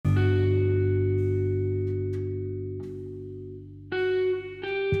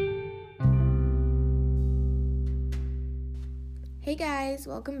Hey guys,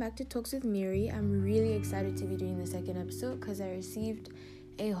 welcome back to Talks with Miri. I'm really excited to be doing the second episode because I received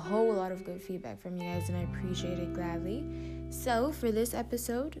a whole lot of good feedback from you guys and I appreciate it gladly. So for this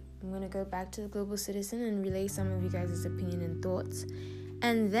episode, I'm going to go back to the Global Citizen and relay some of you guys' opinion and thoughts.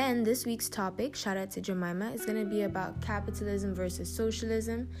 And then this week's topic, shout out to Jemima, is going to be about capitalism versus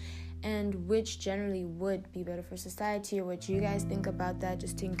socialism and which generally would be better for society, or what you guys think about that,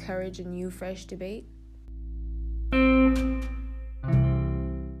 just to encourage a new, fresh debate.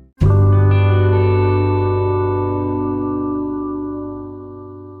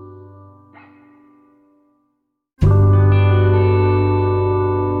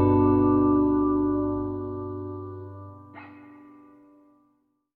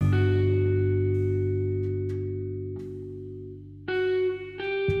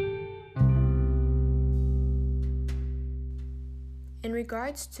 In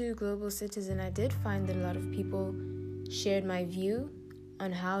regards to Global Citizen, I did find that a lot of people shared my view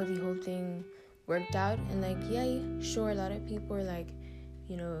on how the whole thing worked out. And sure, a lot of people were like,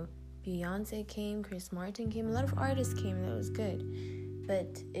 Beyonce came, Chris Martin came, a lot of artists came, and that was good.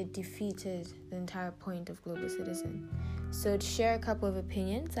 But it defeated the entire point of Global Citizen. So to share a couple of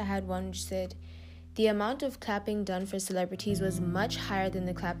opinions, I had one which said, the amount of clapping done for celebrities was much higher than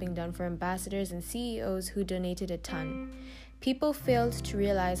the clapping done for ambassadors and CEOs who donated a ton. People failed to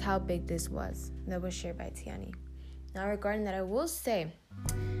realize how big this was. That was shared by Tiani. Now, regarding that, I will say,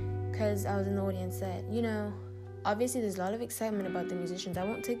 because I was in the audience, that, obviously there's a lot of excitement about the musicians. I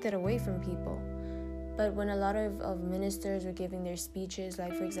won't take that away from people. But when a lot of ministers were giving their speeches,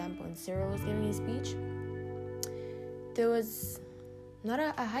 like, for example, when Cyril was giving his speech, there was not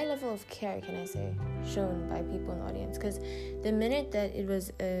a high level of care, can I say, shown by people in the audience. Because the minute that it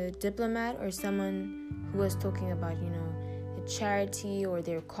was a diplomat or someone who was talking about, charity or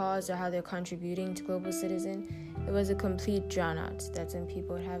their cause or how they're contributing to Global Citizen, it was a complete drown out. That's when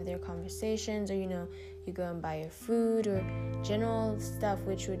people would have their conversations, or you go and buy your food or general stuff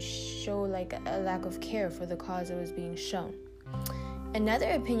which would show like a lack of care for the cause that was being shown. Another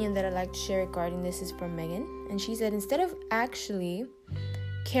opinion that I'd like to share regarding this is from Megan, and she said instead of actually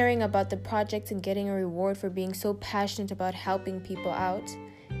caring about the project and getting a reward for being so passionate about helping people out,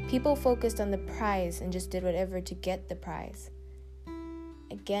 people focused on the prize and just did whatever to get the prize.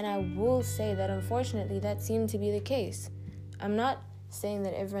 Again, I will say that unfortunately that seemed to be the case. I'm not saying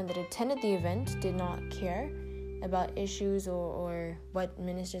that everyone that attended the event did not care about issues or what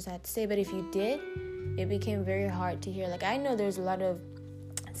ministers had to say, but if you did, it became very hard to hear. Like, I know there's a lot of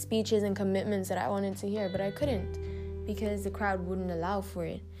speeches and commitments that I wanted to hear, but I couldn't because the crowd wouldn't allow for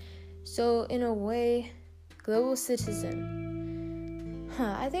it. So in a way, Global Citizen,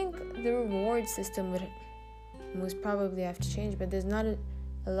 I think the reward system would most probably have to change, but there's not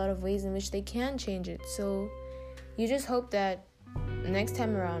a lot of ways in which they can change it. So you just hope that next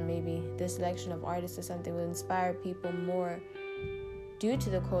time around, maybe this selection of artists or something will inspire people more due to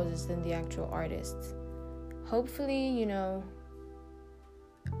the causes than the actual artists. Hopefully,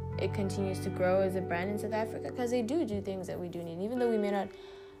 it continues to grow as a brand in South Africa, because they do things that we do need. Even though we may not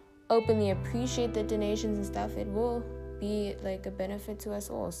openly appreciate the donations and stuff, it will be like a benefit to us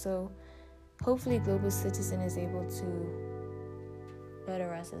all. So hopefully Global Citizen is able to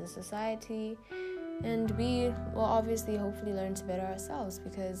better us as a society, and we will obviously hopefully learn to better ourselves,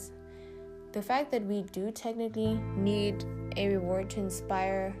 because the fact that we do technically need a reward to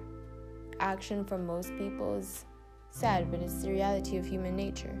inspire action from most people is sad, but it's the reality of human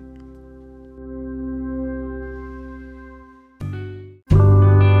nature.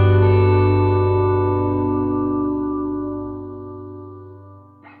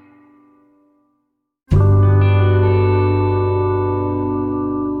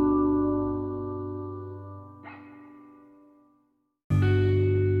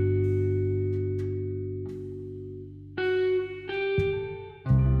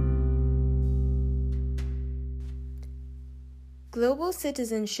 Global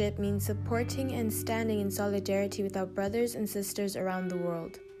citizenship means supporting and standing in solidarity with our brothers and sisters around the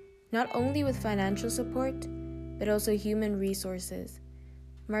world, not only with financial support, but also human resources.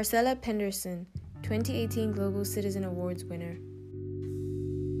 Marcella Penderson, 2018 Global Citizen Awards winner.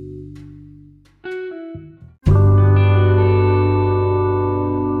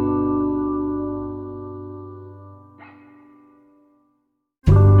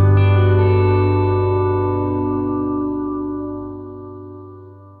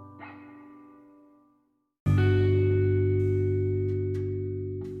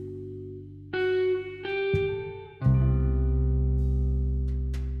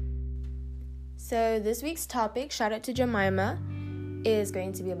 So this week's topic, shout out to Jemima, is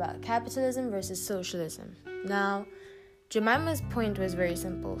going to be about capitalism versus socialism. Now, Jemima's point was very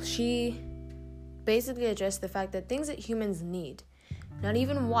simple. She basically addressed the fact that things that humans need, not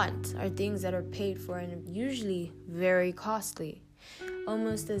even want, are things that are paid for and usually very costly.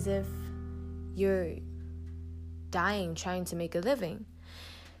 Almost as if you're dying trying to make a living.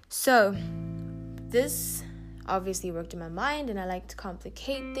 So, this obviously worked in my mind, and I like to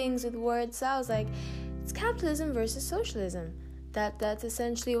complicate things with words. So I was like, it's capitalism versus socialism. That's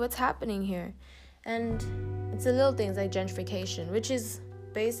essentially what's happening here. And it's the little things like gentrification, which is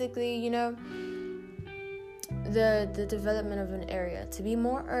basically, the development of an area to be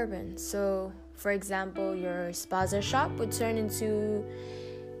more urban. So, for example, your spaza shop would turn into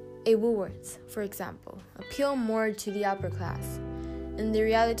a Woolworths, for example, appeal more to the upper class. And the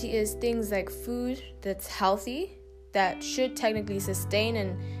reality is things like food that's healthy, that should technically sustain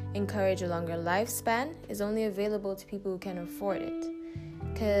and encourage a longer lifespan, is only available to people who can afford it.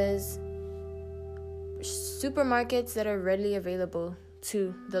 Because supermarkets that are readily available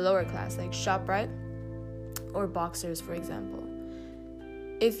to the lower class, like ShopRite or Boxers, for example,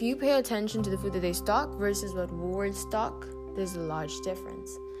 if you pay attention to the food that they stock versus what Woolworths stock, there's a large difference.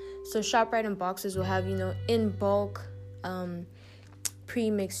 So ShopRite and Boxers will have, in bulk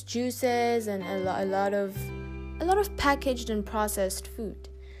pre-mixed juices and a lot of packaged and processed food,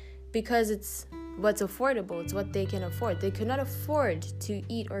 because it's what's affordable. It's what they can afford. They could not afford to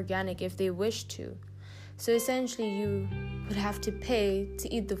eat organic if they wished to. So essentially, you would have to pay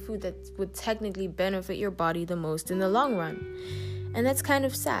to eat the food that would technically benefit your body the most in the long run. And that's kind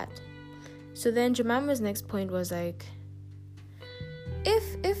of sad. So then Jemima's next point was like,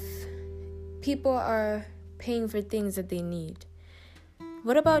 if people are paying for things that they need,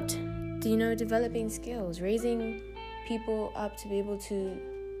 what about, developing skills, raising people up to be able to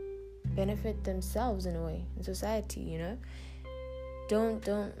benefit themselves in a way in society,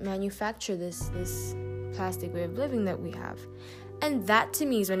 Don't manufacture this plastic way of living that we have. And that to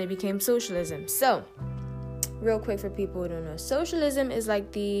me is when it became socialism. So, real quick for people who don't know, socialism is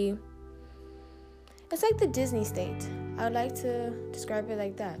like the Disney state. I would like to describe it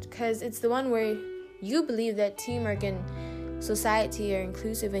like that, because it's the one where you believe that teamwork and society are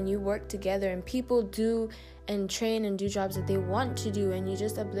inclusive and you work together and people do and train and do jobs that they want to do, and you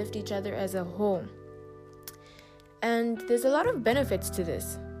just uplift each other as a whole. And there's a lot of benefits to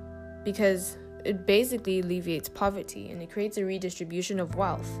this, because it basically alleviates poverty and it creates a redistribution of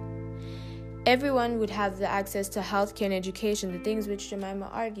wealth. Everyone would have the access to healthcare and education, the things which Jemima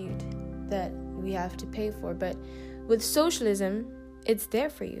argued that we have to pay for. But with socialism, it's there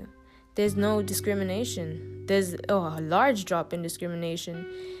for you. There's no discrimination. There's a large drop in discrimination,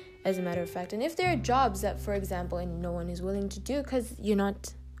 as a matter of fact. And if there are jobs that, for example, and no one is willing to do because you're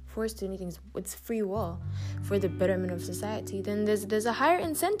not forced to do anything, it's free will for the betterment of society, then there's a higher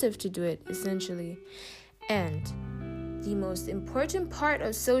incentive to do it, essentially. And the most important part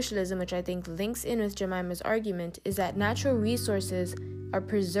of socialism, which I think links in with Jemima's argument, is that natural resources are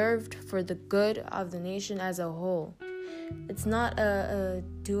preserved for the good of the nation as a whole. It's not a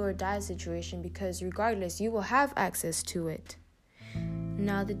do or die situation, because regardless, you will have access to it.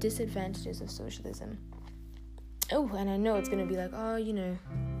 Now, the disadvantages of socialism. Oh, and I know it's going to be like,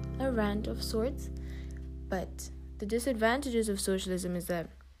 a rant of sorts. But the disadvantages of socialism is that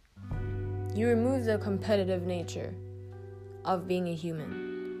you remove the competitive nature of being a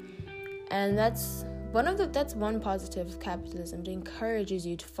human. And that's one positive of capitalism. It encourages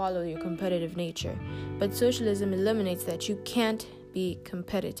you to follow your competitive nature. But socialism eliminates that. You can't be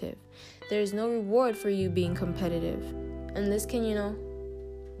competitive. There's no reward for you being competitive. And this can,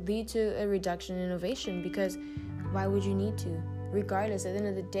 lead to a reduction in innovation, because why would you need to? Regardless, at the end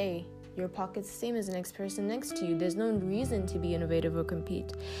of the day, your pocket's the same as the next person next to you. There's no reason to be innovative or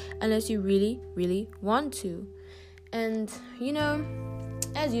compete unless you really, really want to. And,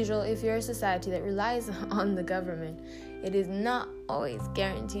 as usual, if you're a society that relies on the government, it is not always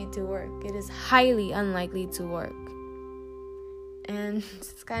guaranteed to work. It is highly unlikely to work. And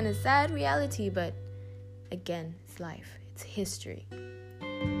it's kind of sad reality, but again, it's life. It's history.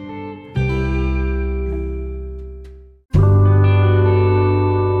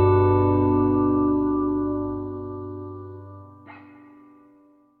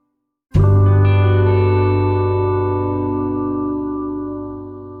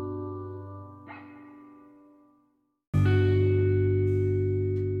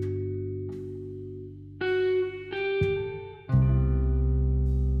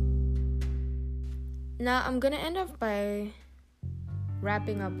 Now, I'm going to end off by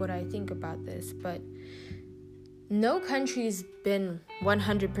wrapping up what I think about this, but no country's been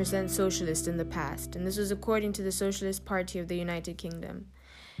 100% socialist in the past, and this was according to the Socialist Party of the United Kingdom.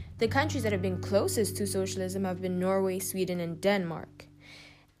 the countries that have been closest to socialism have been Norway, Sweden, and Denmark.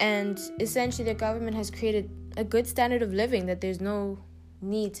 And essentially, the government has created a good standard of living that there's no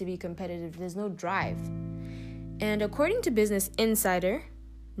need to be competitive. There's no drive. And according to Business Insider,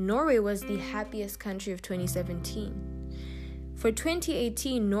 Norway was the happiest country of 2017. For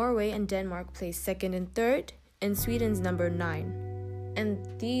 2018, Norway and Denmark placed second and third, and Sweden's number 9. And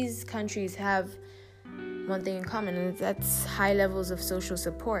these countries have one thing in common, and that's high levels of social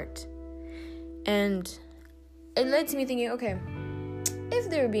support. And it led to me thinking, okay, if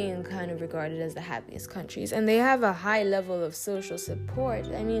they're being kind of regarded as the happiest countries and they have a high level of social support,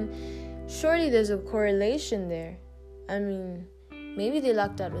 I mean, surely there's a correlation there. I mean, maybe they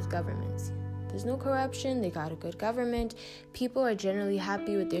lucked out with governments. There's no corruption, they got a good government, people are generally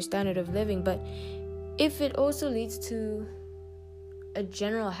happy with their standard of living. But if it also leads to a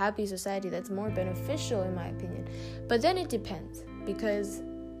general happy society, that's more beneficial in my opinion. But then it depends, because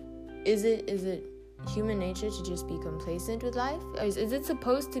is it human nature to just be complacent with life? Or is it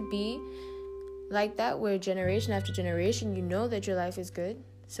supposed to be like that, where generation after generation you know that your life is good,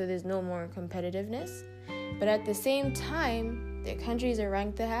 so there's no more competitiveness? But at the same time, their countries are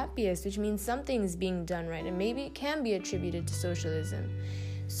ranked the happiest, which means something's being done right, and maybe it can be attributed to socialism.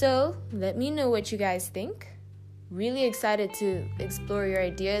 So let me know what you guys think. Really excited to explore your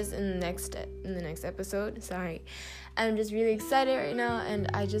ideas in the next episode. Sorry. I'm just really excited right now, and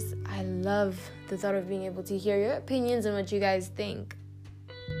I love the thought of being able to hear your opinions and what you guys think.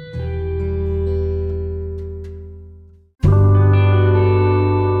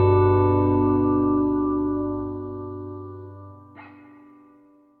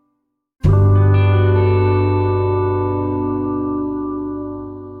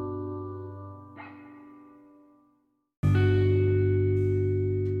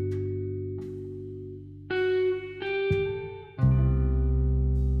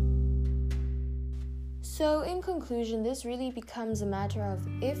 So in conclusion, this really becomes a matter of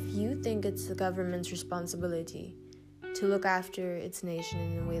if you think it's the government's responsibility to look after its nation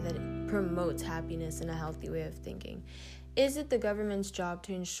in a way that it promotes happiness and a healthy way of thinking. Is it the government's job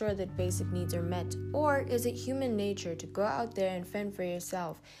to ensure that basic needs are met, or is it human nature to go out there and fend for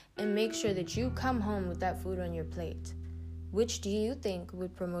yourself and make sure that you come home with that food on your plate? Which do you think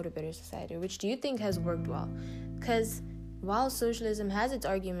would promote a better society? Which do you think has worked well? Because while socialism has its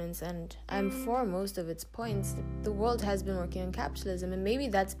arguments, and I'm for most of its points, the world has been working on capitalism, and maybe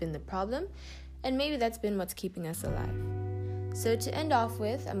that's been the problem, and maybe that's been what's keeping us alive. So to end off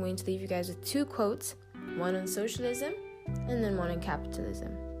with, I'm going to leave you guys with 2 quotes, one on socialism, and then one on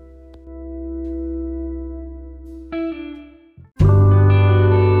capitalism.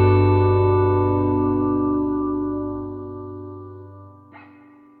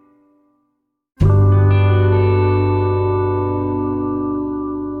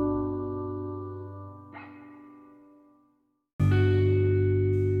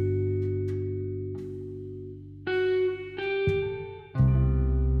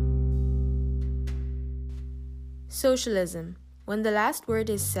 Socialism, when the last word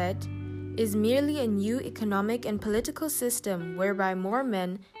is said, is merely a new economic and political system whereby more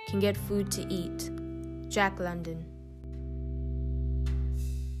men can get food to eat. Jack London.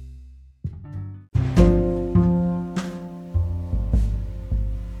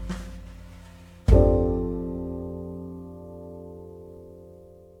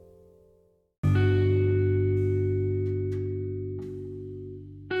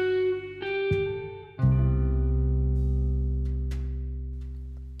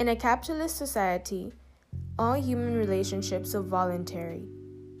 In a capitalist society, all human relationships are voluntary.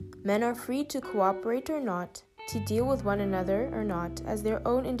 Men are free to cooperate or not, to deal with one another or not, as their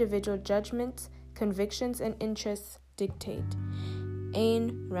own individual judgments, convictions, and interests dictate.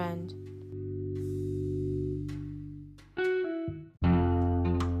 Ayn Rand.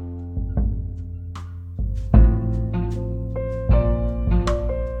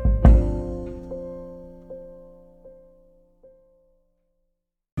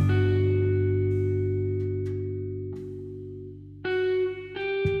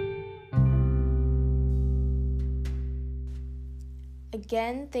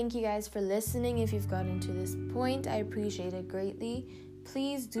 Again, thank you guys for listening. If you've gotten to this point, I appreciate it greatly.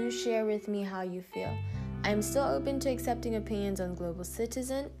 Please do share with me how you feel. I'm still open to accepting opinions on Global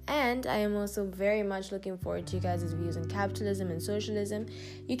Citizen, and I am also very much looking forward to you guys' views on capitalism and socialism.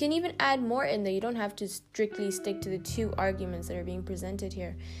 You can even add more in there. You don't have to strictly stick to the 2 arguments that are being presented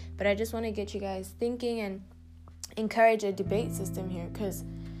here. But I just want to get you guys thinking and encourage a debate system here, because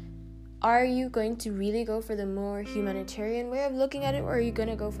are you going to really go for the more humanitarian way of looking at it, or are you going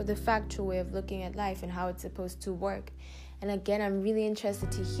to go for the factual way of looking at life and how it's supposed to work? And again, I'm really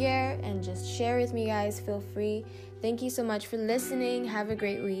interested to hear and just share with me, guys. Feel free. Thank you so much for listening. Have a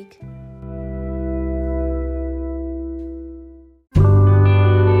great week.